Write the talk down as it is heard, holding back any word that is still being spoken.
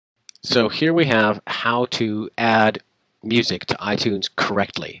So here we have how to add music to iTunes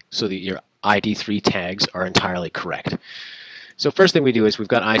correctly so that your id3 tags are entirely correct. So first thing we do is we've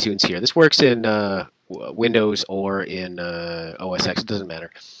got iTunes here. This works in Windows or in OS X, it doesn't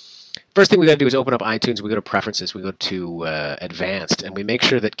matter. First thing we got to do is open up iTunes, we go to Preferences, we go to Advanced, and we make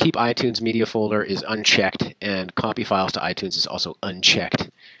sure that Keep iTunes Media Folder is unchecked and Copy Files to iTunes is also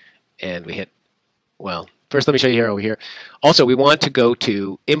unchecked. And we hit, well, first let me show you here over here. Also, we want to go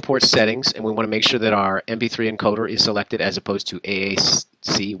to Import Settings, and we want to make sure that our MP3 encoder is selected as opposed to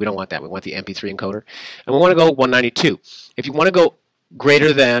AAC. We don't want that. We want the MP3 encoder. And we want to go 192. If you want to go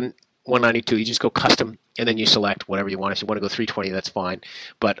greater than 192, you just go Custom, and then you select whatever you want. If you want to go 320, that's fine.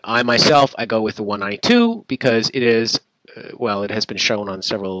 But I myself, I go with the 192 because it is, well, it has been shown on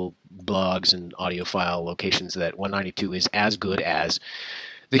several blogs and audiophile locations that 192 is as good as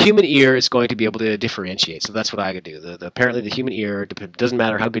the human ear is going to be able to differentiate. So that's what I could do. Apparently the human ear, doesn't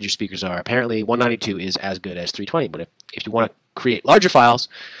matter how good your speakers are, apparently 192 is as good as 320. But if you want to create larger files,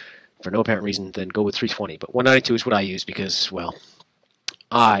 for no apparent reason, then go with 320. But 192 is what I use because, well,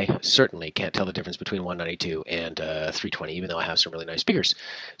 I certainly can't tell the difference between 192 and 320, even though I have some really nice speakers.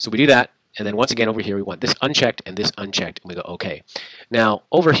 So we do that, and then once again over here we want this unchecked and this unchecked, and we go OK. Now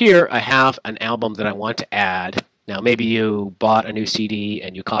over here I have an album that I want to add. Now maybe you bought a new CD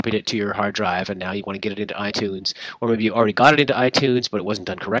and you copied it to your hard drive and now you want to get it into iTunes, or maybe you already got it into iTunes but it wasn't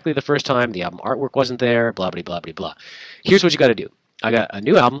done correctly the first time, the album artwork wasn't there, blah blah blah blah blah. Here's what you got to do. I got a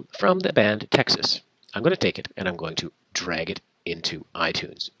new album from the band Texas. I'm going to take it and I'm going to drag it into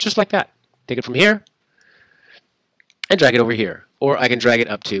iTunes, just like that. Take it from here and drag it over here, or I can drag it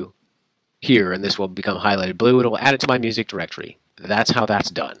up to here and this will become highlighted blue. It will add it to my music directory. That's how that's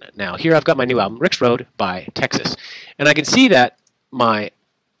done. Now here I've got my new album, Rick's Road by Texas, and I can see that my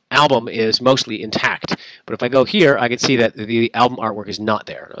album is mostly intact. But if I go here, I can see that the album artwork is not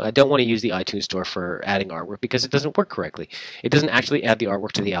there. I don't want to use the iTunes Store for adding artwork because it doesn't work correctly. It doesn't actually add the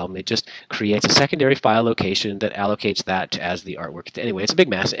artwork to the album. It just creates a secondary file location that allocates that as the artwork. Anyway, it's a big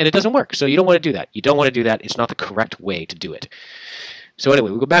mess, and it doesn't work. So you don't want to do that. You don't want to do that. It's not the correct way to do it. So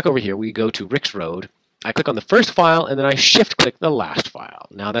anyway, we go back over here. We go to Rick's Road. I click on the first file, and then I shift-click the last file.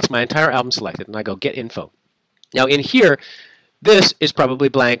 Now that's my entire album selected, and I go Get Info. Now in here, this is probably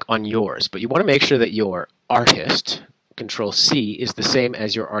blank on yours, but you want to make sure that your artist, Control-C, is the same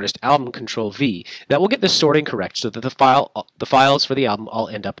as your artist album, Control-V. That will get the sorting correct so that the files for the album all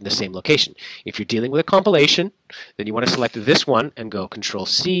end up in the same location. If you're dealing with a compilation, then you want to select this one and go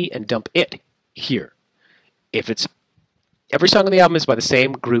Control-C and dump it here. If it's every song on the album is by the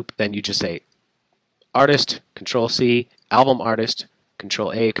same group, then you just say artist, Control-C, album artist,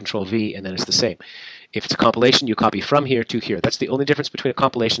 Control-A, Control-V, and then it's the same. If it's a compilation, you copy from here to here. That's the only difference between a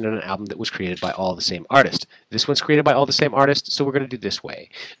compilation and an album that was created by all the same artist. This one's created by all the same artist, so we're going to do this way.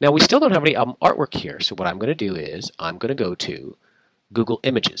 Now, we still don't have any album artwork here, so what I'm going to do is I'm going to go to Google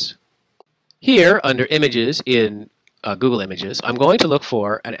Images. Here, under Images in Google Images, I'm going to look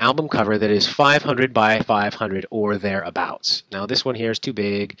for an album cover that is 500 by 500 or thereabouts. Now this one here is too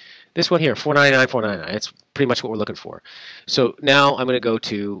big. This one here, 499, 499. It's pretty much what we're looking for. So now I'm going to go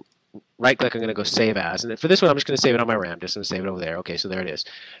to right-click. I'm going to go Save As. And for this one, I'm just going to save it on my RAM disk and save it over there. Okay, so there it is.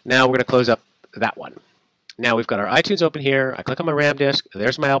 Now we're going to close up that one. Now we've got our iTunes open here. I click on my RAM disk.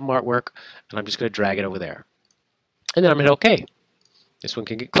 There's my album artwork, and I'm just going to drag it over there. And then I'm going to OK. This one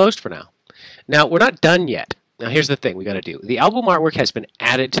can get closed for now. Now we're not done yet. Now here's the thing we got to do. The album artwork has been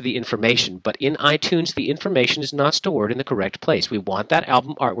added to the information, but in iTunes the information is not stored in the correct place. We want that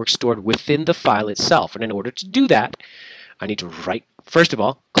album artwork stored within the file itself, and in order to do that, I need to first of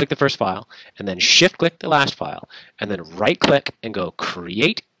all, click the first file, and then shift-click the last file, and then right-click and go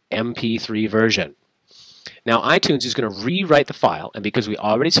Create MP3 Version. Now iTunes is going to rewrite the file, and because we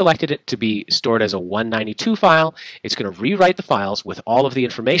already selected it to be stored as a 192 file, it's going to rewrite the files with all of the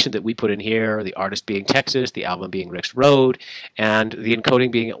information that we put in here, the artist being Texas, the album being Rick's Road, and the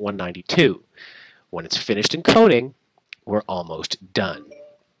encoding being at 192. When it's finished encoding, we're almost done.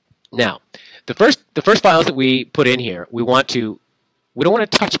 Now, the first files that we put in here, we don't want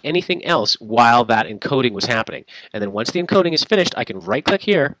to touch anything else while that encoding was happening. And then once the encoding is finished, I can right-click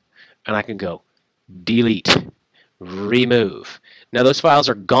here, and I can go Delete, Remove. Now those files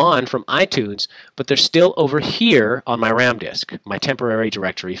are gone from iTunes, but they're still over here on my RAM disk, my temporary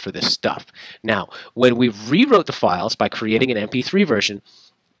directory for this stuff. Now, when we rewrote the files by creating an MP3 version,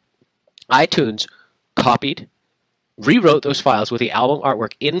 iTunes rewrote those files with the album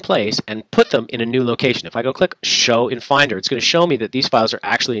artwork in place and put them in a new location. If I go click Show in Finder, it's going to show me that these files are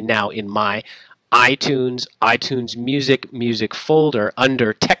actually now in my iTunes, iTunes Music, Music folder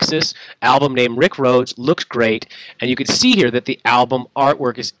under Texas, album name Rick Rhodes, looks great, and you can see here that the album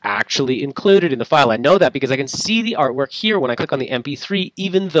artwork is actually included in the file. I know that because I can see the artwork here when I click on the MP3,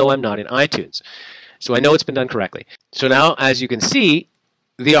 even though I'm not in iTunes. So I know it's been done correctly. So now, as you can see,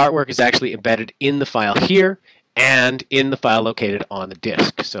 the artwork is actually embedded in the file here and in the file located on the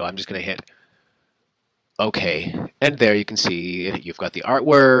disk. So I'm just going to hit OK, and there you can see you've got the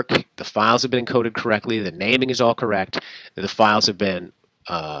artwork, the files have been encoded correctly, the naming is all correct, the files have been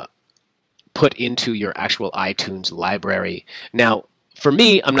put into your actual iTunes library. Now, for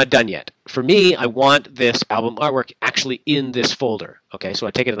me, I'm not done yet. For me, I want this album artwork actually in this folder. Okay, so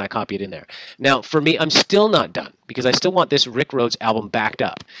I take it and I copy it in there. Now, for me, I'm still not done because I still want this Rick Rhodes album backed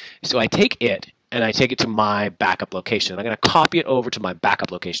up. So I take it and I take it to my backup location. I'm going to copy it over to my backup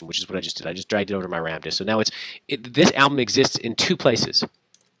location, which is what I just did. I just dragged it over to my RAM disk. So now this album exists in two places.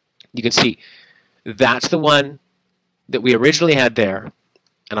 You can see that's the one that we originally had there,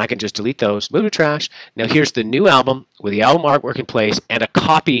 and I can just delete those, move to trash. Now here's the new album with the album artwork in place and a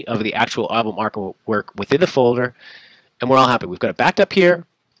copy of the actual album artwork within the folder, and we're all happy. We've got it backed up here.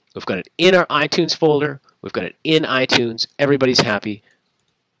 We've got it in our iTunes folder. We've got it in iTunes. Everybody's happy.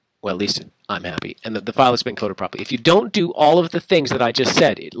 Well, at least I'm happy. And the file has been coded properly. If you don't do all of the things that I just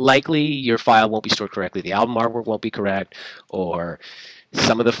said, likely your file won't be stored correctly. The album artwork won't be correct, or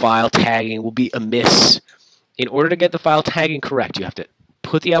some of the file tagging will be amiss. In order to get the file tagging correct, you have to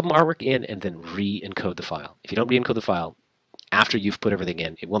put the album artwork in and then re-encode the file. If you don't re-encode the file after you've put everything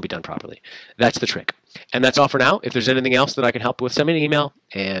in, it won't be done properly. That's the trick. And that's all for now. If there's anything else that I can help with, send me an email,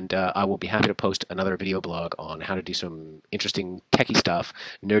 and I will be happy to post another video blog on how to do some interesting techie stuff,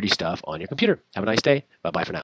 nerdy stuff on your computer. Have a nice day. Bye-bye for now.